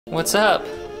What's up?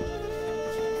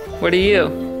 What are you?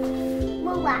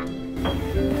 What?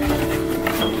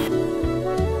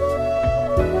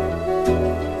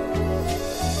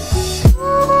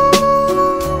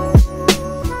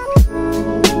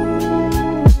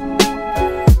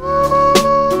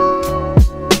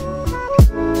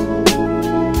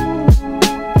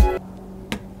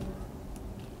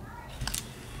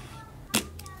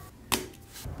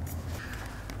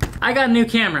 I got a new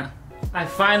camera. I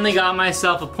finally got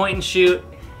myself a point and shoot.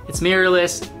 It's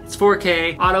mirrorless, it's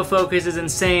 4K, autofocus is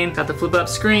insane, got the flip up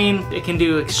screen, it can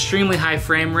do extremely high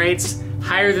frame rates,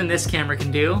 higher than this camera can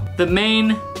do. The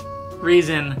main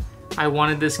reason I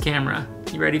wanted this camera,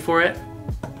 you ready for it?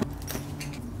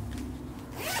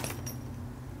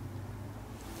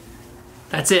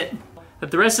 That's it.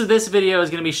 But the rest of this video is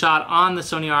gonna be shot on the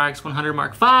Sony RX100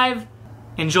 Mark V.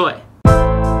 Enjoy.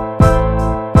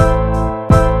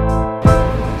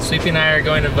 Sweepy and I are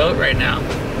going to vote right now.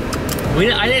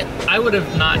 I would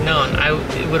have not known.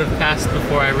 It would have passed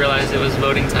before I realized it was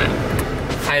voting time.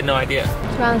 I had no idea.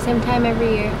 It's around the same time every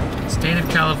year. State of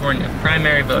California,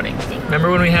 primary voting. Remember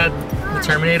when we had the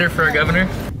Terminator for our governor?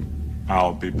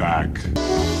 I'll be back.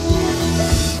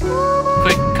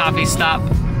 Quick coffee stop.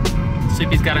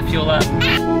 Sweepy's got to fuel up.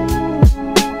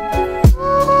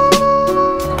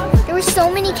 There were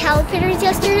so many caterpillars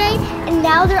yesterday, and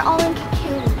now they're all in cocoons.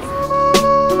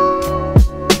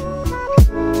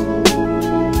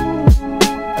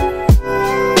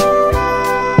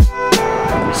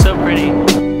 So pretty.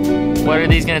 What are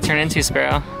these gonna turn into,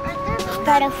 Sparrow?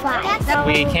 Butterflies.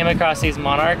 We came across these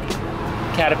monarch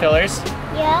caterpillars.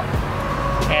 Yep.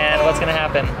 And what's gonna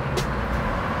happen?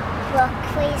 Look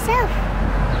for yourself.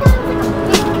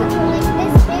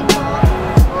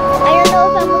 I don't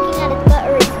know if I'm looking at its butt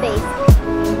or its face.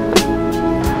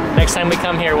 Next time we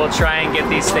come here, we'll try and get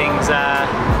these things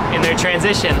in their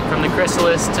transition from the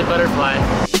chrysalis to butterfly.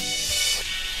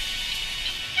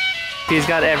 He's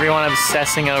got everyone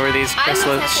obsessing over these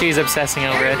chrysalis. She's obsessing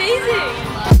over it. Amazing!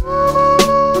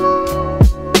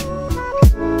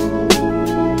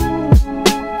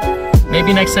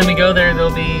 Maybe next time we go there,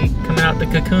 they'll be coming out the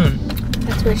cocoon.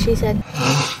 That's what she said.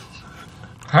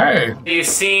 Hey! You've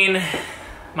seen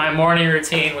my morning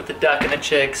routine with the duck and the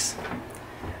chicks.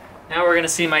 Now we're gonna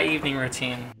see my evening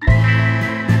routine.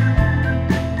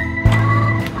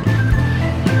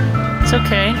 It's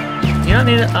okay. You don't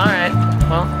need it. All right.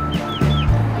 Well,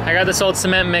 I got this old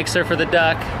cement mixer for the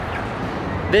duck.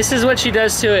 This is what she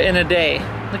does to it in a day.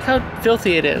 Look how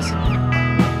filthy it is.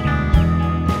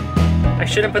 I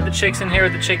shouldn't put the chicks in here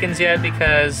with the chickens yet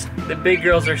because the big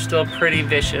girls are still pretty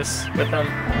vicious with them.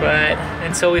 But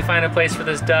until we find a place for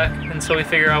this duck, until we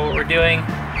figure out what we're doing,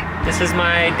 this is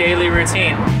my daily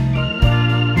routine.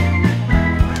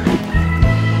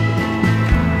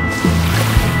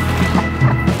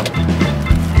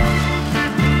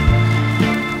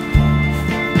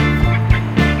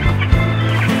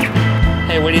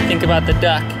 Hey, what do you think about the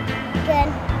duck? Good.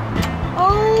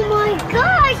 Oh my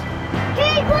gosh!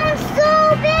 Big one's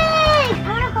so big! I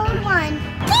want to hold one.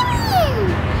 Come here!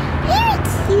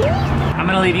 It's cute. I'm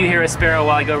gonna leave you here with Sparrow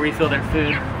while I go refill their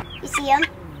food. You see him?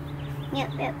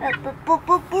 Yep. Boo,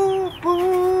 boo, boo,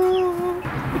 boo.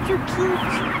 You're too cute.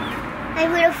 My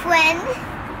little friend.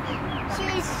 She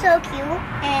is so cute,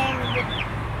 and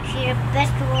she's the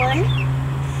best one.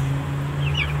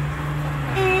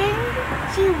 And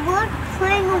she was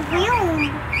playing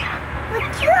around with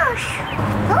Josh.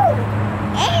 Oh,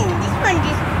 and this one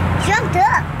just jumped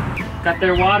up. Got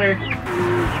their water.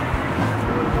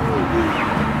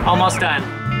 Almost done.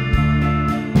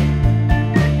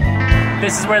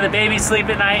 This is where the babies sleep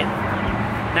at night.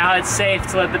 Now it's safe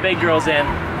to let the big girls in.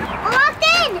 I'm locked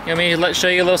in. You want me to show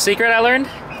you a little secret I learned?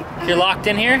 If you're locked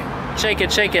in here, shake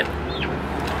it, shake it.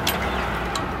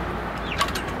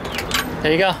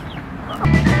 There you go.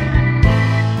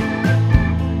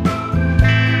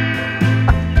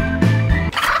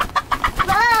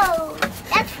 Whoa,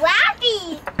 that's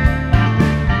flappy.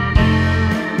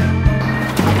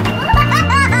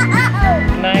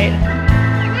 Night.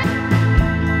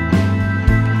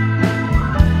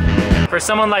 For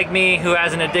someone like me who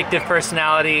has an addictive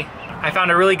personality, I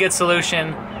found a really good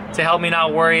solution to help me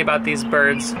not worry about these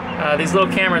birds. These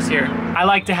little cameras here. I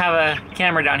like to have a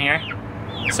camera down here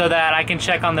so that I can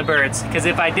check on the birds. Because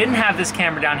if I didn't have this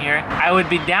camera down here, I would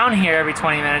be down here every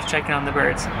 20 minutes checking on the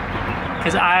birds.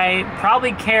 Because I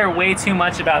probably care way too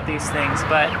much about these things,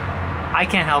 but I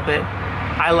can't help it.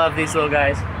 I love these little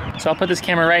guys. So I'll put this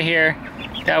camera right here.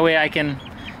 That way I can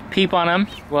peep on them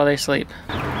while they sleep.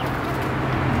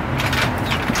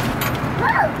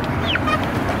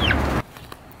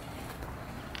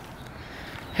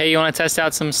 Hey, you want to test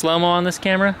out some slow-mo on this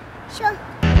camera? Sure.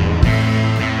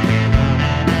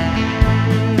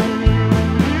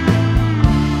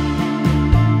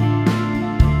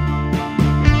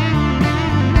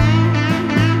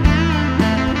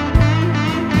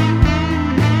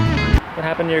 What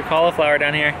happened to your cauliflower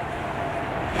down here?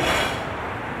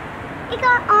 It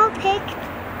got all picked.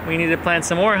 We need to plant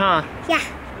some more, huh? Yeah.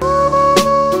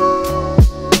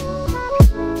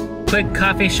 Quick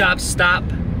coffee shop stop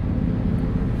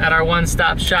at our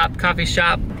one-stop shop coffee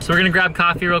shop. So we're gonna grab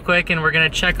coffee real quick and we're gonna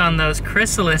check on those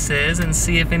chrysalises and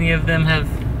see if any of them have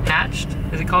hatched.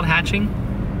 Is it called hatching?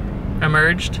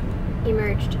 Emerged?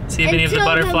 Emerged. See if any of the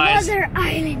butterflies. The mother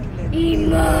island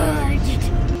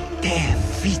emerged. Damn,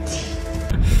 Viti.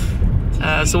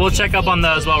 So we'll check up on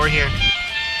those while we're here.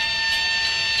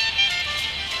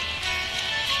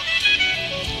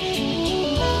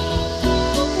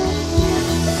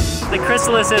 The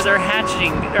chrysalises are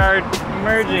hatching, are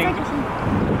emerging.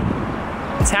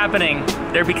 It's happening.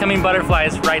 They're becoming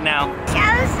butterflies right now.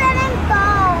 Shall set and go.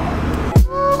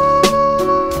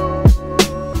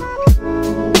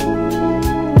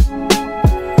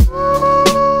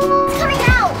 It's coming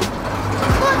out.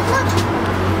 Look, look.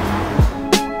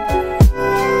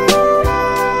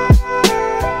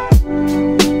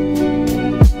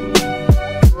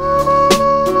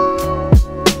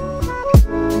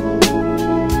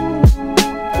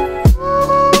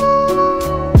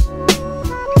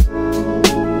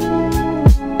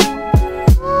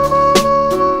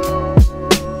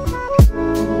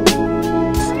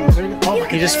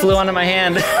 He just flew onto my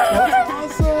hand.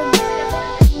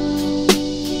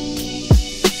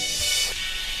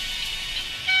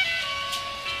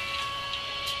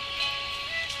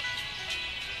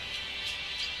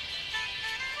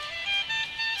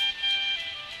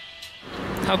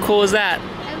 How cool is that?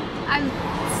 I'm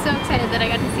so excited that I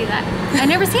got to see that. I've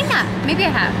never seen that. Maybe I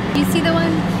have. You see the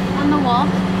one on the wall?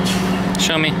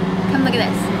 Show me. Come look at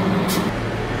this.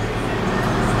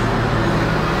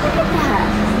 Look at that.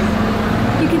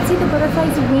 You can see the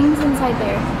butterfly's wings inside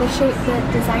there. The shape, the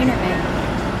design of it.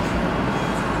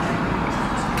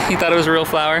 He thought it was a real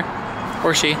flower.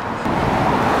 Or she.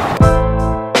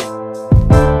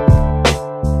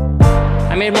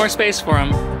 I made more space for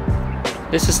him.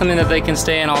 This is something that they can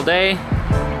stay in all day.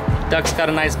 Duck's got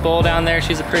a nice bowl down there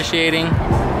she's appreciating.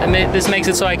 This makes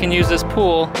it so I can use this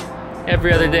pool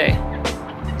every other day.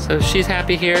 So she's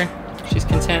happy here. She's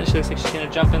content. She looks like she's gonna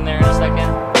jump in there in a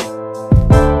second.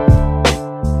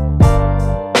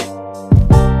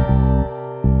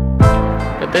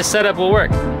 But this setup will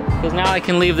work, because now I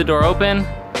can leave the door open.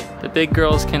 The big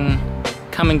girls can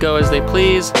come and go as they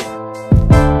please.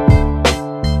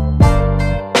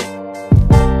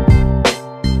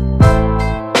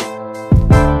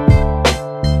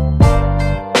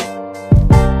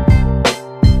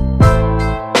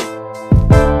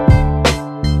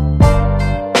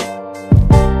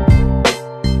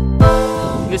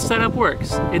 This setup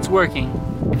works. It's working.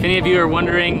 If any of you are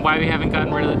wondering why we haven't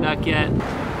gotten rid of the duck yet,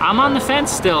 I'm on the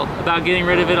fence still about getting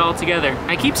rid of it altogether.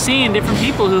 I keep seeing different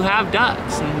people who have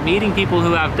ducks and meeting people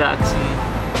who have ducks.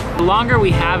 And the longer we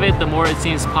have it, the more it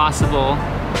seems possible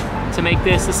to make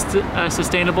this a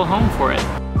sustainable home for it.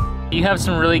 You have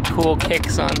some really cool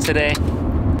kicks on today.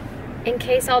 In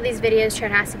case all these videos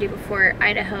Chad has to do before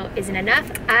Idaho isn't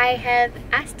enough, I have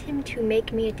asked him to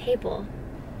make me a table.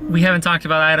 We haven't talked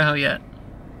about Idaho yet.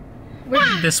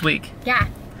 This week. Yeah,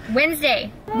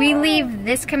 Wednesday. We leave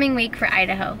this coming week for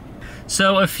Idaho.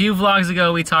 So a few vlogs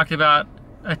ago we talked about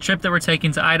a trip that we're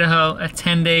taking to Idaho, a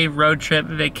 10-day road trip,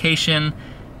 vacation,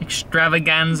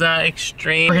 extravaganza,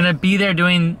 extreme. We're gonna be there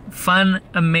doing fun,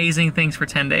 amazing things for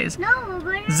 10 days.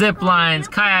 Zip lines,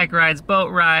 kayak rides,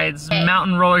 boat rides,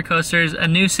 mountain roller coasters, a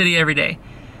new city every day.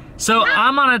 So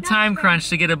I'm on a time crunch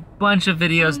to get a bunch of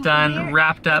videos done,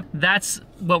 wrapped up. That's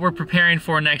what we're preparing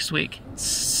for next week.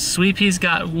 Sweet Pea's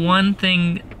got one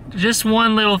thing, just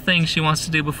one little thing she wants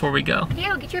to do before we go.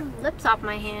 Ew, get your lips off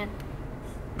my hand.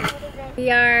 We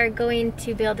are going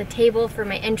to build a table for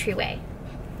my entryway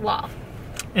wall.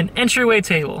 An entryway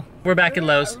table. We're back at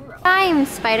Lowe's. Time,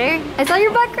 Spider. I saw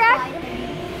your butt crack.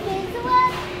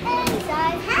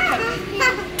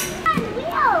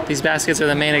 These baskets are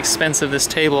the main expense of this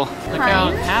table. Look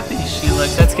how happy she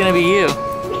looks. That's gonna be you.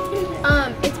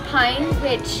 It's pine,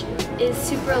 which is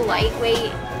super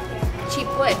lightweight, cheap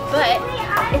wood, but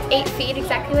it's 8 feet,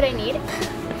 exactly what I need.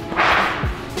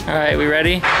 All right, we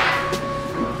ready?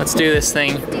 Let's do this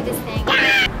thing. Let's do this thing.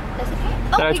 That's okay.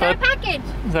 Oh, we got a package.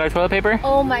 Is that our toilet paper?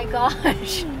 Oh my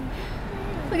gosh.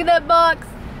 Look at that box.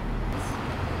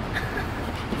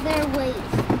 Their weight.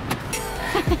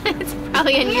 It's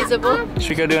probably unusable. Should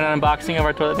we go do an unboxing of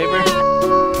our toilet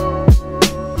paper?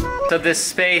 So this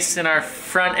space in our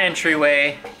front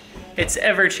entryway, it's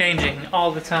ever changing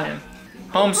all the time.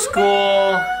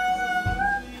 Homeschool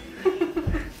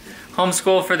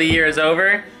for the year is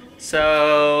over.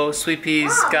 So Sweet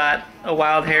Pea's got a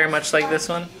wild hair much like this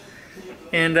one.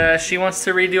 And she wants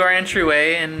to redo our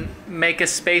entryway and make a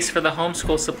space for the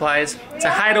homeschool supplies to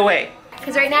hide away.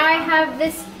 Because right now I have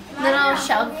this little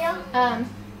shelf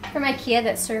from IKEA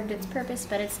that served its purpose,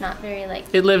 but it's not very like...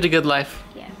 It lived a good life.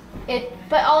 Yeah.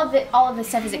 But all of the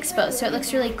stuff is exposed, so it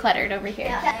looks really cluttered over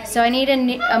here. So I need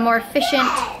a more efficient,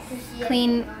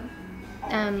 clean,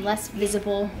 less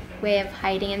visible way of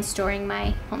hiding and storing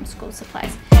my homeschool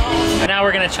supplies. And now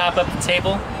we're gonna chop up the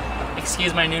table.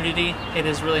 Excuse my nudity, it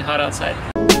is really hot outside.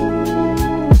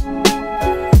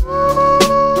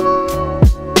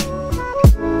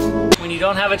 When you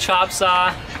don't have a chop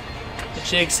saw, a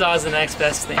jigsaw is the next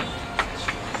best thing,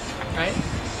 right?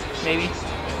 Maybe?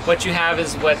 What you have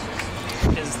is what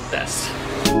is best.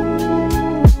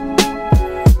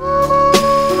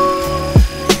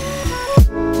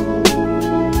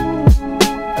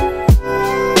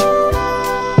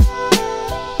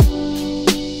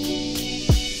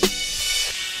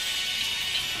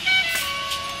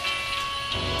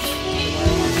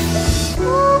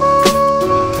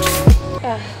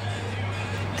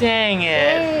 Dang it.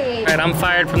 Hey. All right, I'm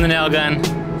fired from the nail gun.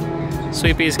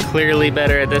 Sweet Pea's clearly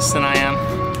better at this than I am.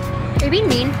 Are you being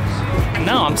mean?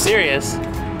 No, I'm serious.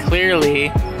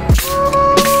 Clearly.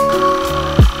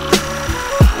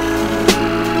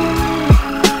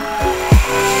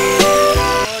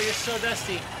 Oh, you're so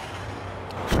dusty.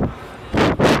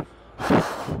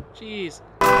 Jeez.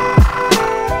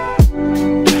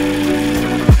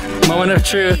 Moment of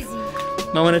truth.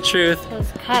 Moment of truth.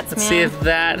 Those cuts, Let's see if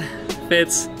that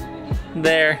fits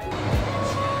there.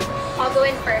 I'll go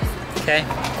in first. Okay.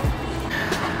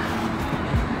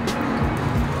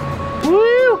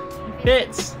 Woo!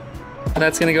 Fits.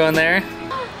 That's gonna go in there.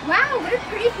 Wow, what a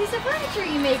pretty piece of furniture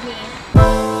you made me.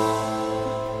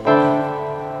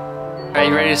 Are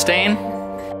you ready to stain?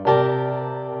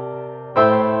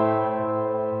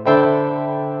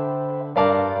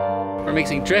 We're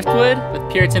mixing driftwood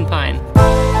with Puritan pine.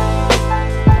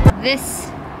 This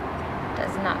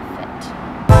does not fit.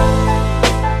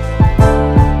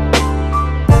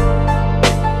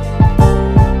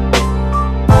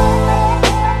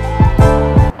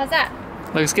 How's that?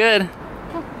 Looks good.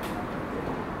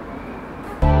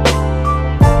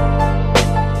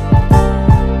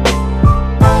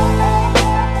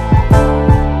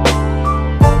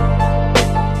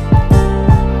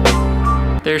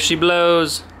 There she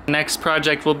blows. Next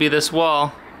project will be this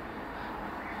wall.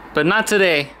 But not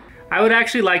today. I would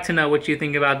actually like to know what you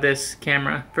think about this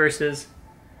camera versus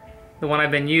the one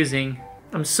I've been using.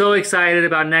 I'm so excited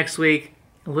about next week.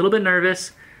 A little bit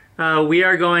nervous. We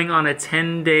are going on a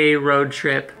 10-day road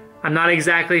trip. I'm not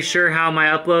exactly sure how my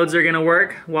uploads are gonna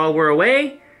work while we're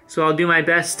away, so I'll do my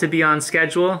best to be on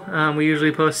schedule. We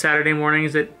usually post Saturday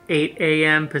mornings at 8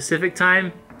 a.m. Pacific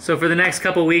time. So for the next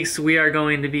couple weeks, we are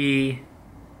going to be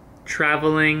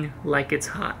traveling like it's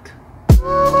hot.